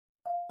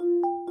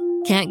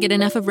Can't get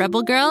enough of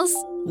Rebel Girls?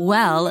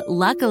 Well,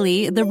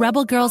 luckily, the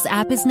Rebel Girls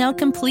app is now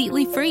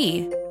completely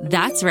free.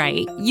 That's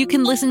right. You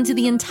can listen to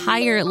the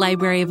entire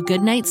library of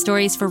goodnight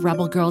stories for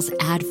Rebel Girls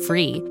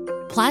ad-free.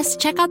 Plus,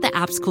 check out the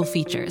app's cool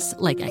features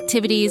like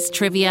activities,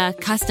 trivia,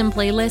 custom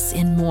playlists,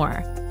 and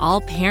more.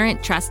 All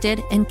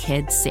parent-trusted and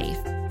kids-safe.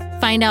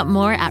 Find out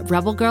more at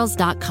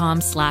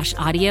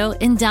rebelgirls.com/audio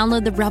and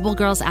download the Rebel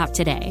Girls app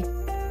today.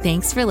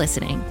 Thanks for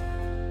listening.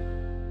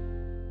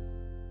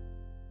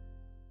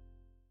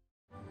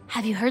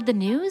 Have you heard the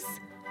news?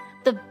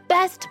 The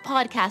best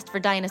podcast for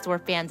dinosaur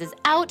fans is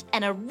out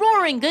and a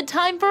roaring good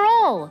time for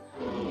all.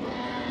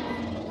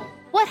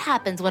 What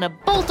happens when a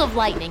bolt of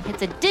lightning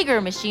hits a digger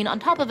machine on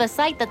top of a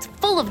site that's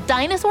full of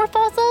dinosaur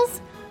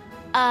fossils?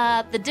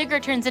 The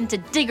digger turns into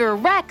Digger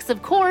Rex,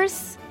 of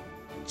course.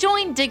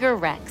 Join Digger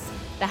Rex,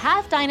 the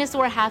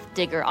half-dinosaur,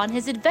 half-digger, on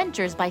his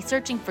adventures by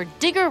searching for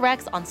Digger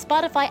Rex on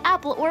Spotify,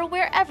 Apple, or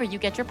wherever you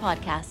get your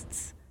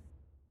podcasts.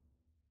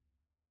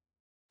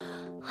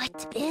 What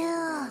to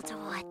build?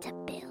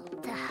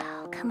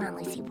 Oh, come on,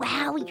 Lucy.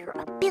 Wow, you're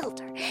a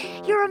builder.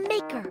 You're a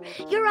maker.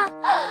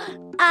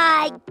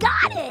 I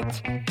got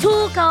it!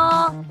 Tool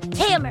call.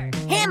 Hammer.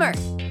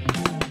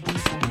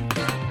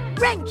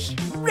 Wrench.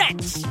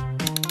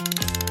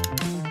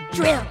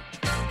 Drill.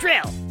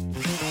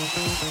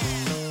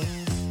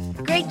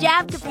 Great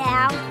job,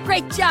 Kapow.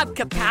 Great job,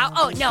 Kapow.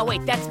 Oh, no,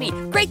 wait, that's me.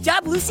 Great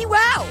job, Lucy.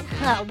 Wow.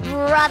 Oh,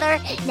 brother.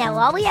 Now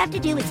all we have to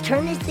do is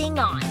turn this thing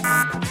on.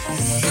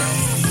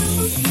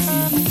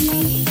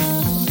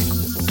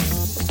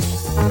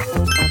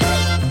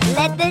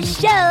 Let the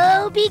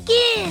show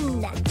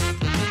begin!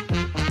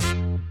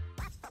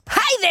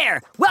 Hi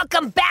there!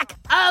 Welcome back.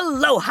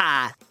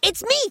 Aloha!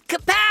 It's me,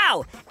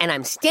 Kapow! And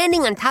I'm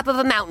standing on top of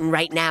a mountain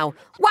right now.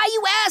 Why,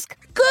 you ask?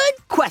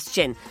 Good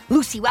question.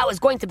 Lucy Wow is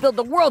going to build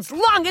the world's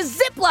longest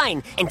zip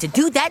line. And to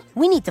do that,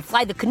 we need to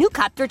fly the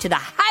canoe-copter to the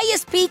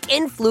highest peak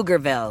in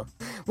Pflugerville.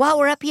 While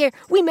we're up here,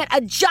 we met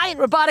a giant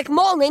robotic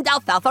mole named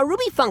Alfalfa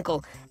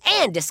Rubyfunkle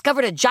and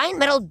discovered a giant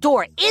metal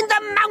door in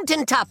the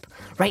mountaintop.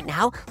 Right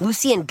now,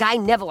 Lucy and Guy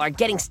Neville are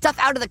getting stuff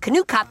out of the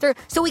canoe-copter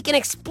so we can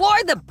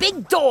explore the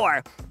big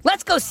door.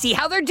 Let's go see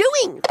how they're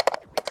doing.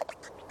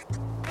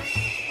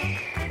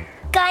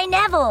 Guy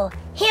Neville,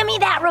 hand me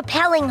that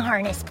rappelling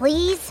harness,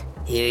 please.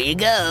 Here you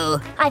go.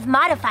 I've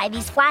modified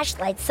these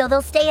flashlights so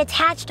they'll stay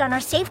attached on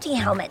our safety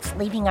helmets,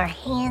 leaving our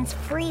hands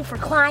free for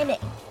climbing.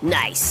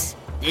 Nice.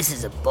 This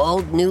is a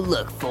bold new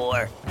look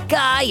for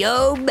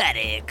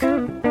Guy-O-Matic.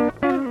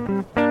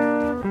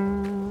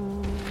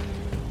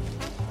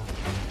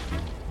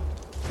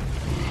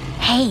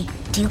 Hey,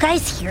 do you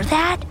guys hear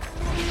that?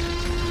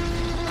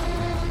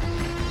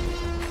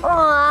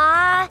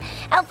 Aww,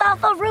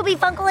 Alfalfa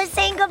Rubyfunkle is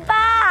saying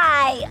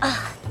goodbye.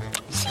 Ugh,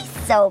 she's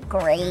so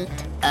great.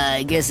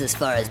 I guess as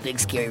far as big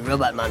scary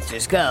robot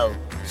monsters go,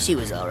 she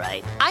was all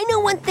right. I know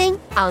one thing.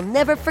 I'll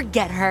never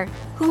forget her.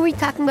 Who are we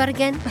talking about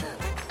again?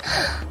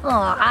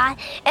 Aw,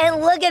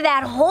 and look at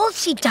that hole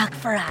she dug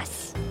for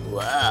us.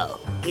 Whoa,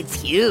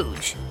 it's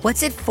huge.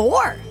 What's it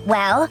for?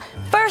 Well,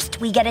 first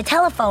we get a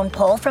telephone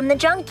pole from the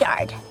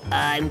junkyard.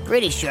 I'm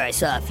pretty sure I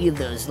saw a few of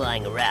those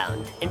lying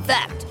around. In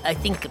fact, I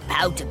think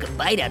Kapow took a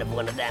bite out of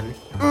one of them.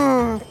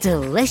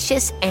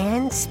 Delicious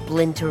and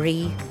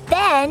splintery.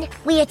 Then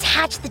we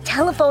attach the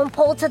telephone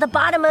pole to the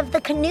bottom of the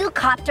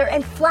canoe-copter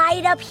and fly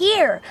it up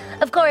here.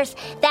 Of course,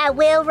 that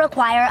will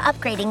require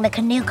upgrading the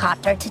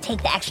canoe-copter to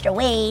take the extra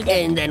weight.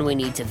 And then we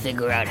need to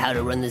figure out how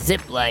to run the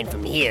zip line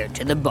from here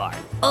to the barn.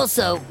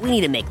 Also, we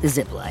need to make the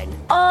zip line.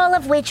 All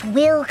of which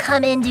will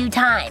come in due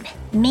time.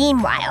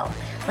 Meanwhile,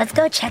 let's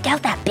go check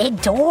out that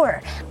big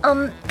door.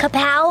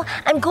 Kapow,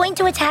 I'm going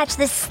to attach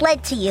this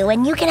sled to you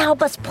and you can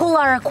help us pull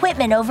our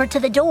equipment over to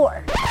the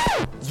door.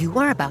 You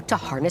are about to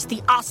harness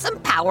the awesome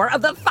power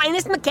of the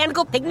finest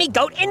mechanical pygmy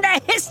goat in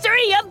the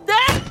history of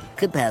the...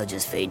 Kapow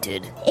just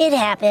fainted. It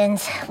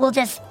happens. We'll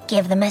just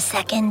give them a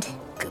second.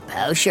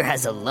 Kapow sure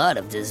has a lot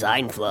of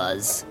design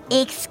flaws.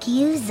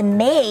 Excuse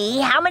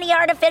me, how many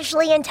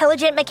artificially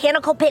intelligent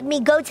mechanical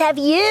pygmy goats have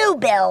you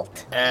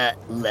built?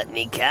 Let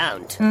me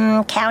count.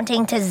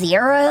 Counting to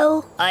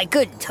 0? I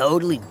could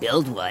totally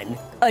build one.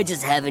 I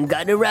just haven't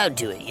gotten around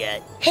to it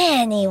yet.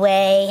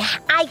 Anyway,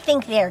 I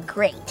think they're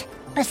great.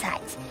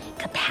 Besides,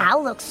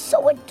 Kapow looks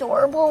so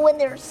adorable when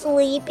they're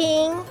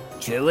sleeping.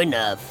 True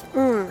enough.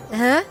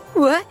 Huh?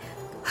 What?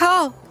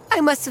 Oh,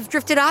 I must have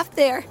drifted off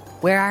there.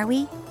 Where are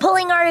we?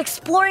 Pulling our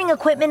exploring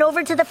equipment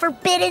over to the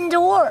forbidden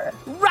door.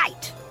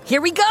 Right. Here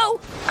we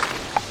go.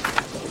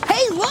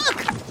 Hey,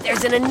 look!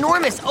 There's an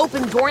enormous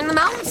open door in the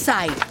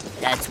mountainside.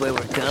 That's where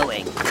we're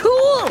going.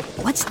 Cool!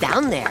 What's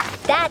down there?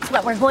 That's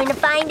what we're going to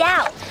find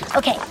out.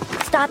 Okay,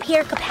 stop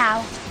here,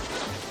 Kapow.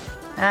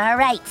 All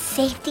right,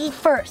 safety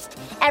first.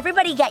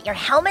 Everybody get your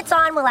helmets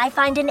on while I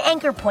find an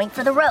anchor point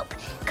for the rope.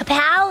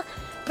 Kapow,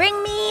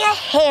 bring me a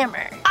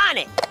hammer. On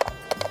it!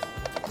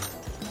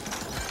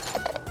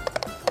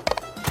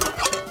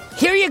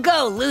 Here you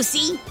go,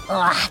 Lucy.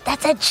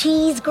 That's a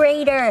cheese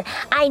grater.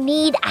 I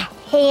need a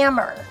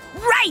hammer.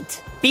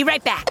 Right! Be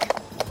right back.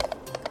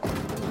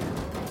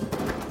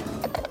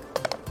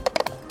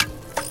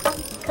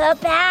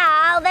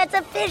 Kapow, that's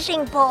a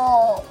fishing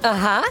pole.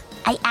 Uh-huh.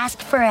 I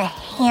asked for a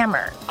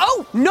hammer.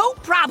 Oh, no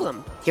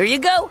problem. Here you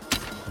go.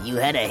 You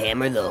had a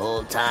hammer the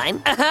whole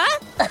time? Uh-huh.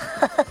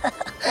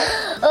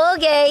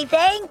 Okay,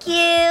 thank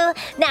you.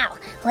 Now,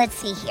 let's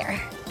see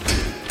here.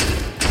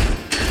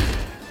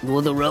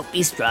 Will the rope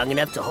be strong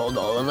enough to hold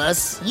all of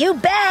us? You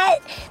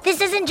bet!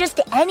 This isn't just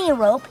any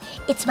rope,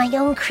 it's my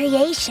own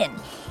creation.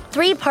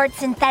 3 parts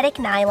synthetic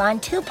nylon,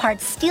 2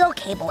 parts steel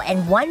cable,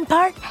 and 1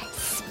 part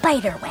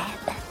spider web.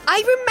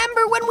 I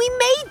remember when we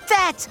made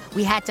that!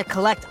 We had to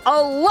collect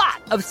a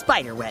lot of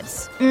spider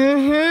webs.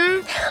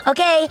 Mm-hmm.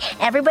 Okay,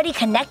 everybody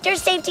connect your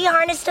safety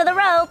harness to the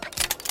rope.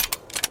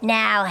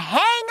 Now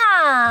hang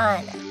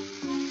on!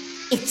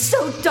 It's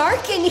so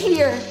dark in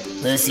here.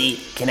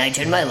 Lucy, can I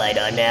turn my light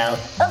on now?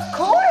 Of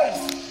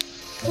course!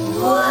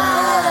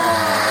 Wow!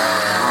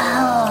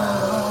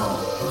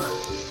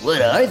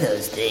 What are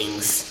those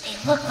things? They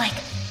look like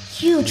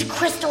huge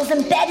crystals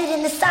embedded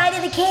in the side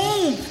of the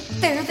cave.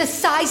 They're the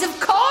size of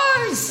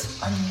cars.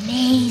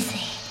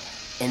 Amazing.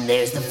 And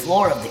there's the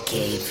floor of the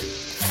cave.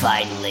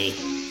 Finally.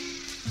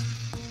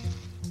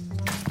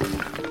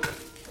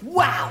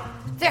 Wow,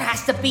 there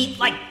has to be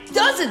like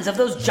dozens of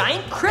those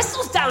giant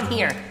crystals down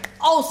here,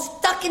 all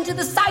stuck into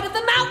the side of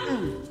the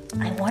mountain.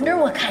 I wonder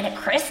what kind of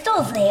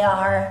crystals they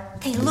are.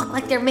 They look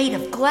like they're made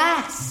of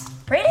glass.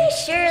 Pretty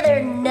sure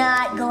they're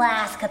not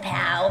glass,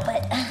 Kapow,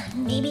 but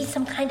maybe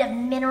some kind of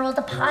mineral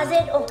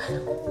deposit. Oh,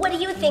 what do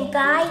you think,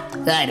 Guy?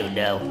 I don't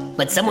know,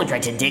 but someone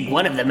tried to dig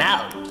one of them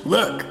out.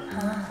 Look.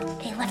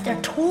 They left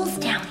their tools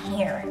down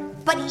here.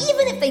 But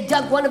even if they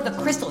dug one of the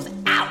crystals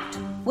out,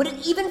 would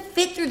it even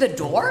fit through the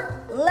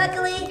door?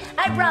 Luckily,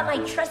 I brought my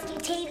trusty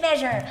tape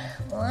measure.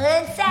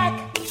 1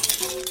 sec.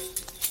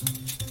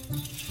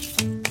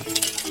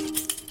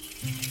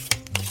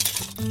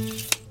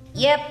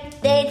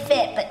 Yep, they'd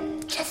fit,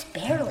 but just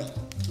barely.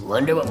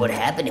 Wonder what would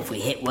happen if we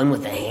hit one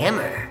with a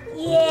hammer.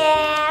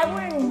 Yeah,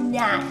 we're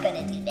not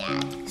gonna do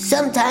that.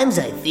 Sometimes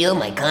I feel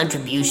my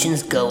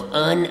contributions go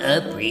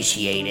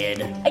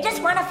unappreciated. I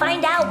just want to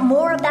find out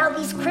more about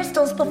these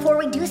crystals before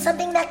we do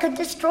something that could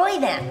destroy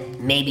them.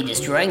 Maybe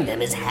destroying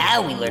them is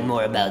how we learn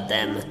more about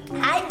them.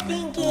 I'm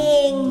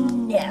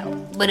thinking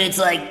no. But it's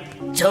like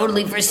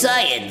totally for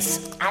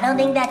science. I don't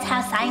think that's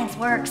how science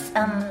works.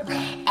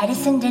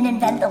 Edison didn't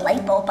invent the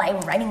light bulb by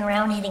running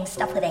around hitting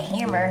stuff with a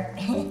hammer.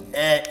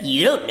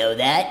 You don't know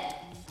that.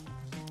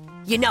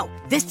 You know,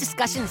 this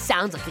discussion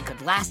sounds like it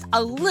could last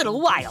a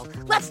little while.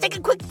 Let's take a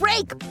quick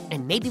break,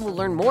 and maybe we'll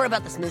learn more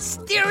about this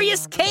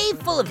mysterious cave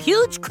full of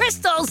huge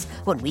crystals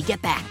when we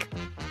get back.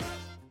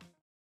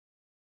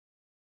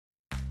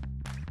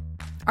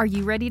 Are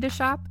you ready to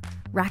shop?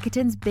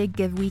 Rakuten's Big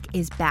Give Week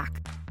is back.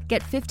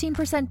 Get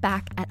 15%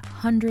 back at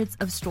hundreds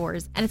of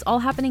stores, and it's all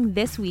happening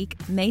this week,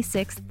 May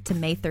 6th to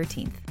May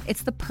 13th.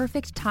 It's the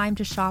perfect time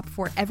to shop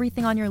for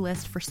everything on your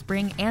list for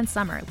spring and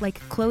summer, like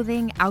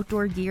clothing,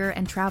 outdoor gear,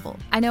 and travel.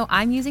 I know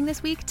I'm using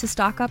this week to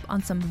stock up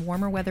on some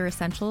warmer weather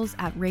essentials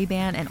at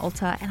Ray-Ban and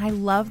Ulta, and I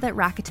love that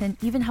Rakuten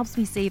even helps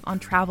me save on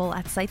travel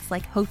at sites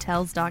like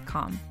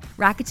Hotels.com.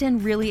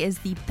 Rakuten really is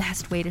the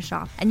best way to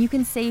shop, and you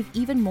can save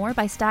even more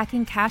by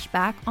stacking cash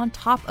back on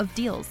top of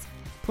deals.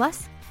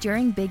 Plus,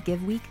 during Big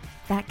Give Week,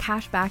 that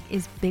cash back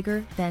is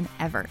bigger than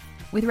ever.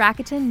 With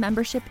Rakuten,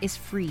 membership is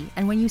free,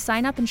 and when you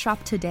sign up and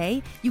shop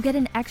today, you get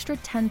an extra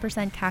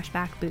 10% cash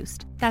back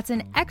boost. That's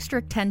an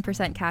extra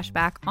 10% cash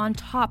back on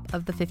top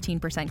of the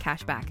 15%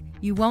 cash back.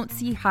 You won't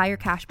see higher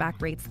cash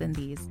back rates than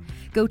these.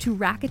 Go to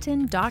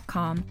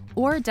Rakuten.com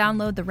or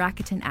download the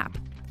Rakuten app.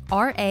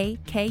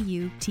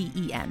 Rakuten.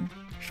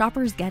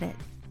 Shoppers get it.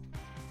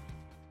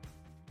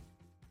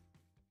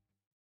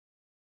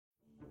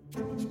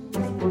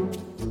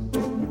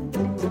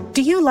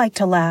 Do you like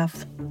to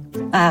laugh?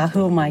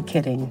 Who am I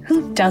kidding?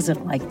 Who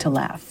doesn't like to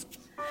laugh?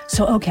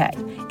 So, okay,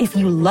 if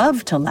you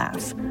love to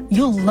laugh,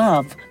 you'll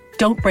love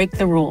Don't Break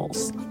the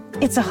Rules.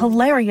 It's a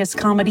hilarious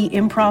comedy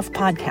improv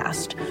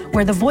podcast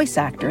where the voice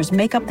actors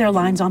make up their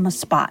lines on the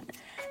spot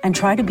and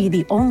try to be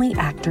the only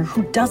actor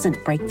who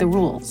doesn't break the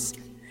rules.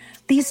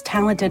 These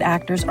talented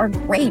actors are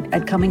great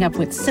at coming up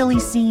with silly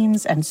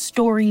scenes and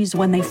stories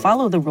when they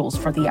follow the rules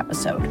for the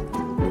episode.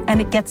 And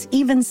it gets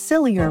even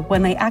sillier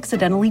when they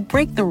accidentally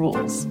break the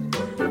rules.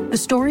 The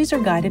stories are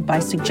guided by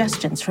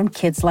suggestions from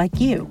kids like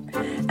you,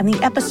 and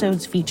the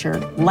episodes feature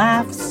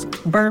laughs,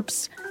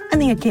 burps, and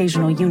the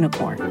occasional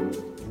unicorn.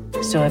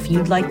 So if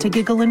you'd like to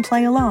giggle and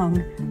play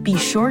along, be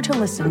sure to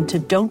listen to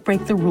Don't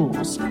Break the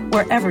Rules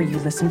wherever you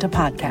listen to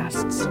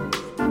podcasts.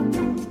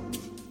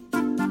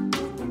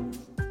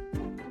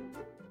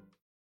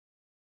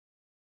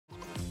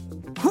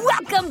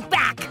 Welcome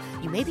back!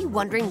 You may be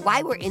wondering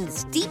why we're in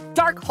this deep,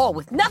 dark hole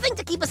with nothing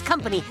to keep us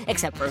company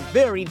except for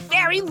very,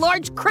 very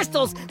large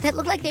crystals that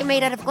look like they're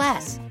made out of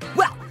glass.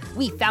 Well,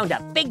 we found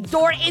a big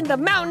door in the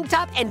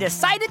mountaintop and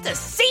decided to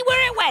see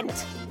where it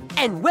went.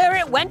 And where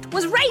it went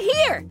was right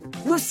here.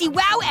 Lucy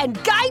Wow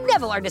and Guy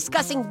Neville are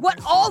discussing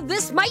what all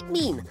this might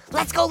mean.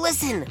 Let's go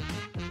listen.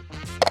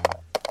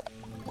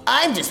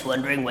 I'm just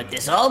wondering what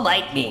this all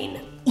might mean.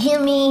 You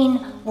mean,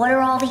 what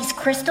are all these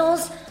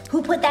crystals?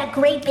 Who put that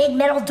great big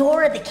metal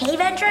door at the cave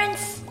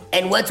entrance?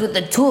 And what's with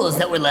the tools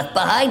that were left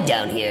behind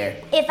down here?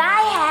 If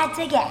I had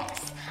to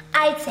guess,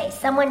 I'd say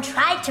someone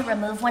tried to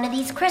remove one of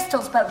these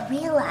crystals but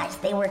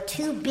realized they were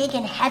too big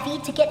and heavy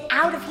to get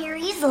out of here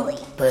easily.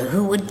 But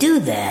who would do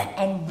that?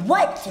 And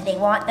what do they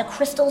want the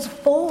crystals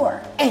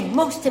for? And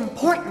most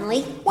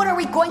importantly, what are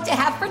we going to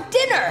have for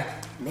dinner?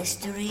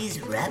 Mysteries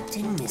wrapped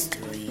in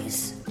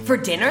mysteries. For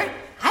dinner?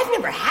 I've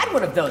never had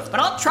one of those, but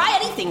I'll try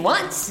anything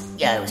once.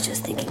 Yeah, I was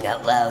just thinking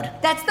out loud.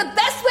 That's the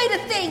best way to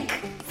think.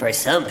 For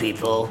some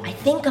people. I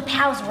think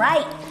Kapow's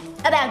right.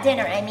 About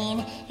dinner, I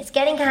mean. It's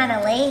getting kind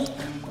of late.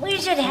 We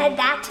should head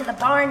back to the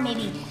barn,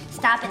 maybe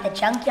stop at the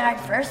junkyard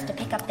first to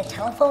pick up the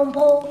telephone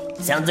pole.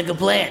 Sounds like a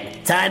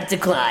plan. Time to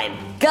climb.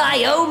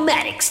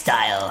 Guy-O-Matic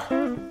style.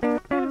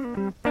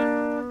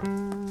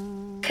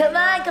 Come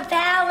on,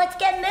 Kapow, let's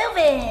get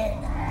moving.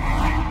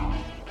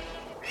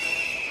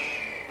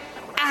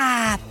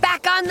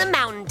 Back on the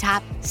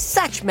mountaintop.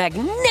 Such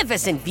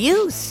magnificent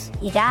views.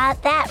 You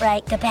got that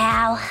right,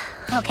 Kapow.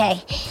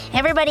 Okay,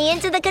 everybody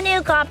into the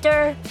canoe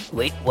copter.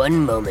 Wait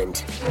one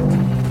moment.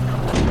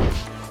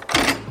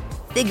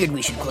 Figured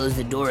we should close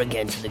the door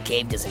again so the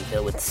cave doesn't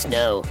fill with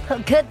snow.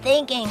 Good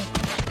thinking.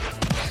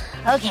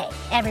 Okay,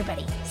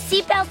 everybody,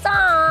 seatbelts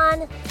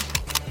on.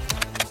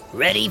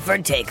 Ready for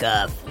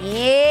takeoff.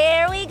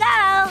 Here we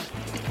go.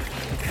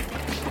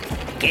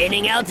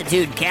 Gaining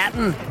altitude,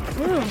 Captain.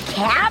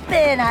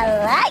 Captain,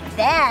 I like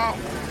that.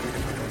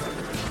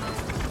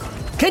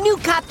 Canoe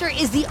copter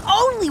is the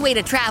only way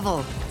to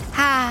travel.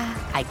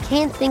 I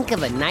can't think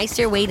of a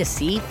nicer way to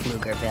see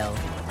Pflugerville.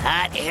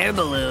 Hot air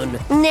balloon.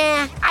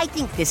 Nah, I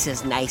think this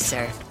is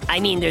nicer. I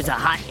mean, there's a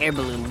hot air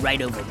balloon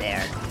right over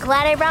there.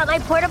 Glad I brought my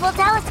portable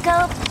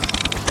telescope.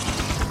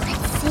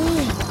 Let's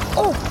see.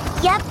 Oh,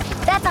 yep,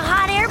 that's a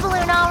hot air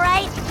balloon, all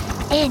right.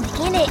 And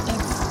in it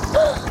is...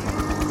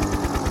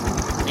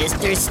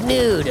 Mr.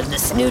 Snood of the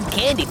Snood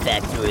Candy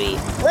Factory.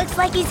 Looks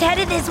like he's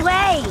headed this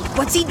way.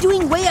 What's he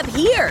doing way up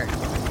here?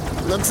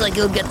 Looks like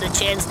you'll get the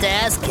chance to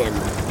ask him.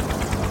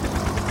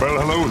 Well,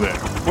 hello there.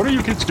 What are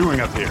you kids doing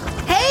up here?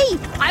 Hey,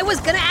 I was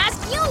gonna ask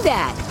you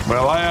that.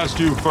 Well, I asked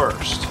you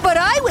first. But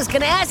I was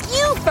gonna ask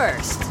you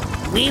first.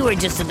 We were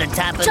just at the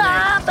top of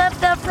Top of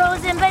the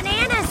frozen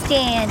banana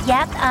stand.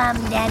 Yep,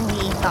 then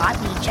we thought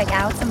we'd check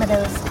out some of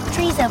those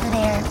trees over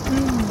there.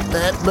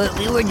 But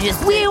we were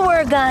just... We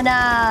were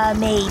gonna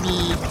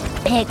maybe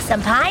pick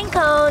some pine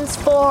cones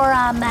for,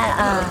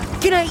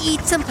 Can I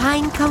eat some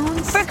pine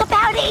cones? for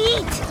Kapow to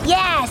eat.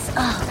 Yes.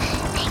 Oh,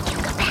 thank you,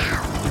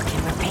 Kapow. You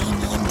can repay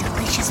me in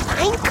delicious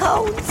pine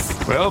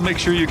cones. Well, make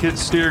sure you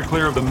kids steer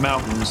clear of the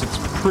mountains. It's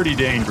pretty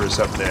dangerous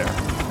up there.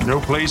 No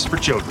place for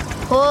children.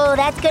 Oh,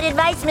 that's good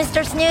advice,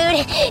 Mr.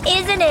 Snood.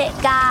 Isn't it,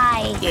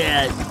 Guy?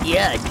 Yeah,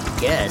 I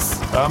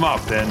guess. I'm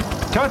off then.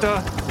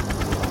 Ta-ta.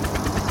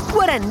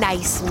 What a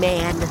nice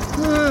man.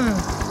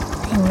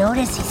 I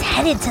notice he's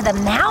headed to the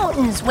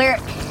mountains where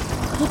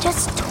he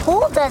just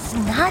told us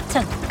not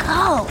to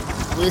go.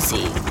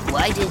 Lucy,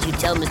 why didn't you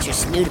tell Mr.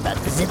 Snood about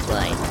the zip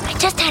line? I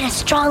just had a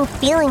strong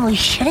feeling we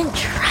shouldn't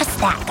trust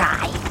that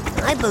guy.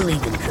 I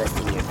believe in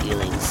trusting your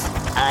feelings.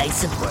 I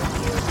support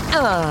you.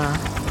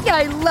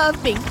 I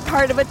love being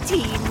part of a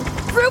team.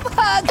 Group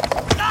hug.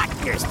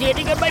 You're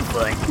standing on my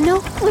foot.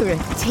 No, we're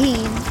a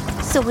team.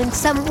 So in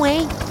some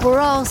way, we're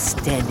all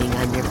standing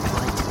on your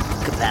foot.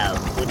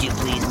 Kapow, would you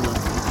please move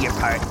your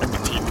part of the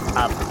team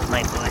up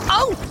my foot?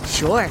 Oh,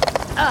 sure.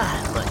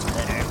 Much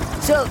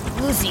better. So,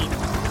 Lucy,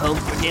 home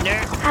for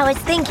dinner? I was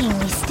thinking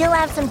we still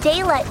have some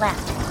daylight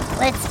left.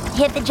 Let's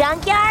hit the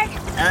junkyard?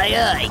 Aye,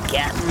 aye,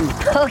 Captain.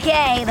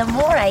 Okay, the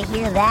more I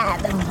hear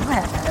that, the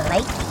more I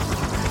like it.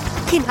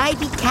 Can I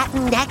be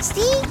Captain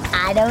Nexty?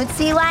 I don't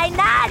see why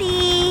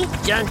naughty.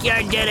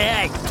 Junkyard dead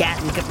ahead,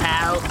 Captain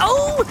Kapow.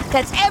 Oh,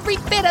 that's every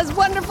bit as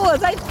wonderful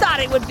as I thought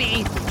it would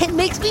be. It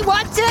makes me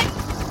want to...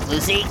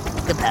 Lucy,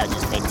 Kapow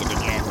just fainted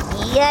again.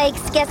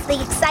 Yikes, guess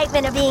the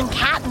excitement of being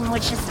captain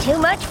was just too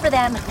much for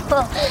them.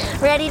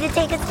 Ready to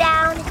take us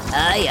down?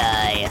 Aye,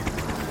 aye.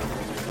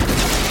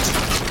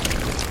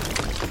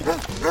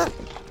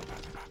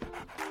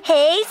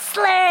 Hey,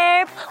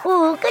 Slurp.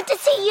 Ooh, good to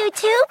see you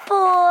too,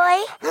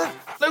 boy.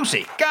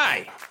 Lucy,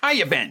 Guy, how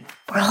you been?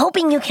 We're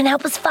hoping you can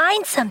help us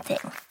find something.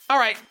 All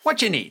right,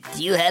 what you need?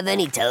 Do you have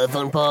any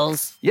telephone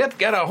poles? Yep,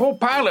 got a whole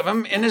pile of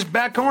them in this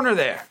back corner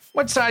there.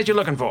 What size you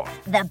looking for?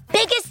 The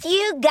biggest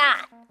you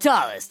got.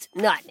 Tallest,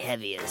 not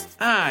heaviest.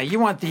 You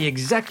want the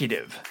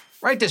executive.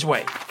 Right this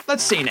way.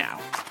 Let's see now.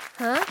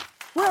 Huh?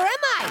 Where am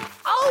I?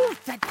 Oh,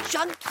 the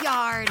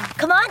junkyard.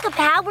 Come on,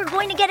 Kapow, we're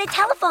going to get a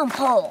telephone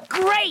pole.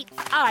 Great,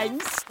 I'm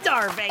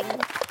starving.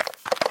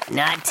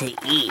 Not to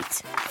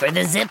eat. For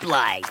the zip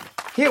line.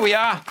 Here we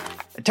are.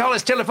 The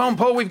tallest telephone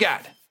pole we've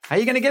got. How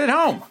you gonna get it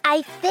home?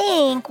 I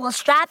think we'll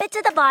strap it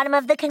to the bottom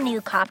of the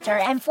canoe copter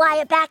and fly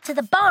it back to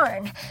the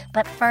barn.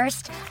 But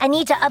first, I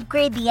need to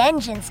upgrade the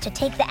engines to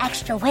take the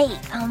extra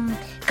weight.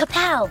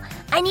 Kapow,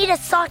 I need a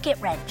socket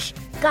wrench.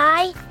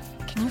 Guy,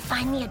 can you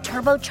find me a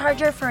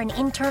turbocharger for an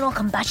internal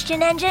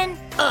combustion engine?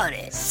 On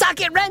it.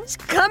 Socket wrench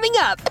coming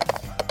up.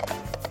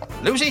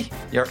 Lucy,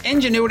 your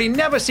ingenuity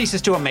never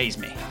ceases to amaze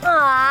me.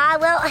 Aw,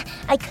 well,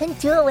 I couldn't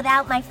do it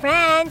without my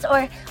friends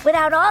or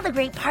without all the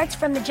great parts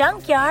from the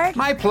junkyard.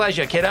 My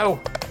pleasure, kiddo.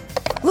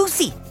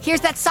 Lucy,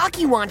 here's that sock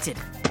you wanted.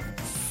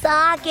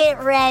 Socket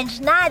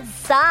wrench, not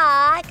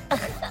sock.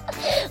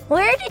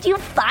 Where did you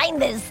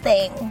find this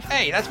thing?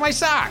 Hey, that's my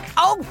sock.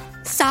 Oh,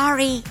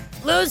 sorry.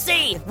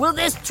 Lucy, will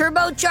this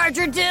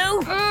turbocharger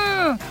do?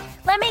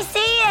 Let me see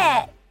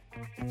it.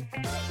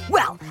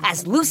 Well,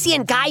 as Lucy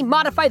and Guy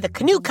modify the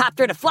canoe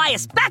copter to fly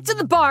us back to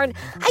the barn,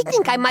 I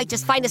think I might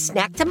just find a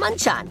snack to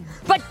munch on.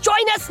 But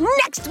join us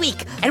next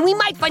week, and we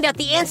might find out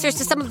the answers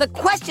to some of the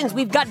questions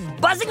we've got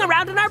buzzing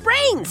around in our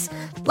brains.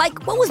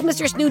 Like, what was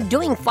Mr. Snood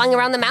doing flying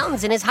around the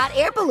mountains in his hot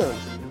air balloon?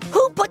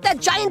 Who put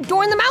that giant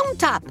door in the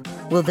mountaintop?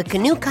 Will the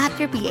canoe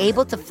copter be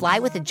able to fly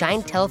with a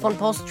giant telephone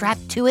pole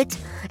strapped to it?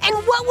 And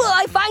what will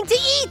I find to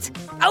eat?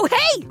 Oh,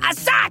 hey, a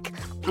sock!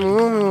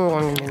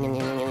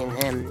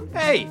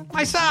 Hey,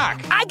 my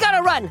sock. I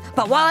gotta run,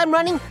 but while I'm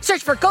running,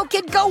 search for Go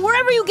Kid Go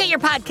wherever you get your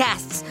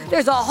podcasts.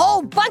 There's a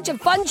whole bunch of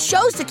fun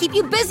shows to keep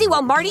you busy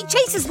while Marty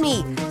chases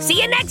me.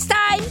 See you next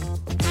time!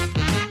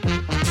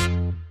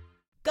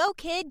 Go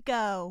Kid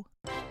Go.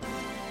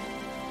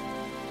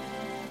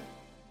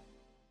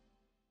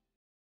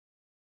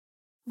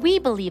 We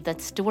believe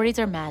that stories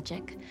are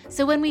magic,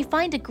 so when we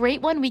find a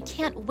great one, we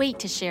can't wait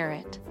to share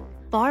it.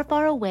 Far,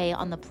 far away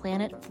on the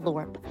planet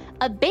Florp,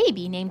 a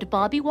baby named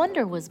Bobby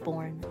Wonder was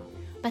born.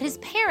 But his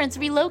parents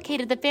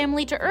relocated the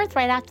family to Earth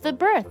right after the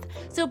birth,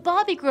 so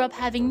Bobby grew up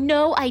having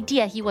no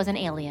idea he was an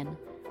alien.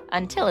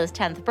 Until his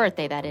 10th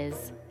birthday, that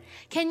is.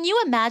 Can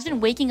you imagine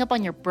waking up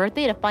on your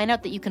birthday to find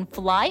out that you can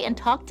fly and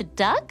talk to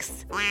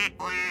ducks?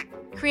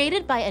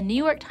 Created by a New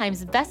York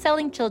Times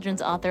best-selling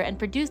children's author and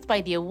produced by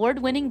the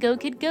award-winning Go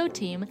Kid Go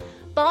team,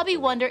 Bobby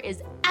Wonder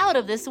is out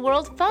of this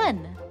world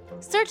fun.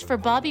 Search for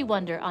Bobby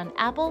Wonder on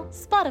Apple,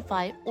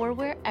 Spotify, or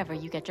wherever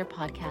you get your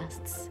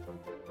podcasts.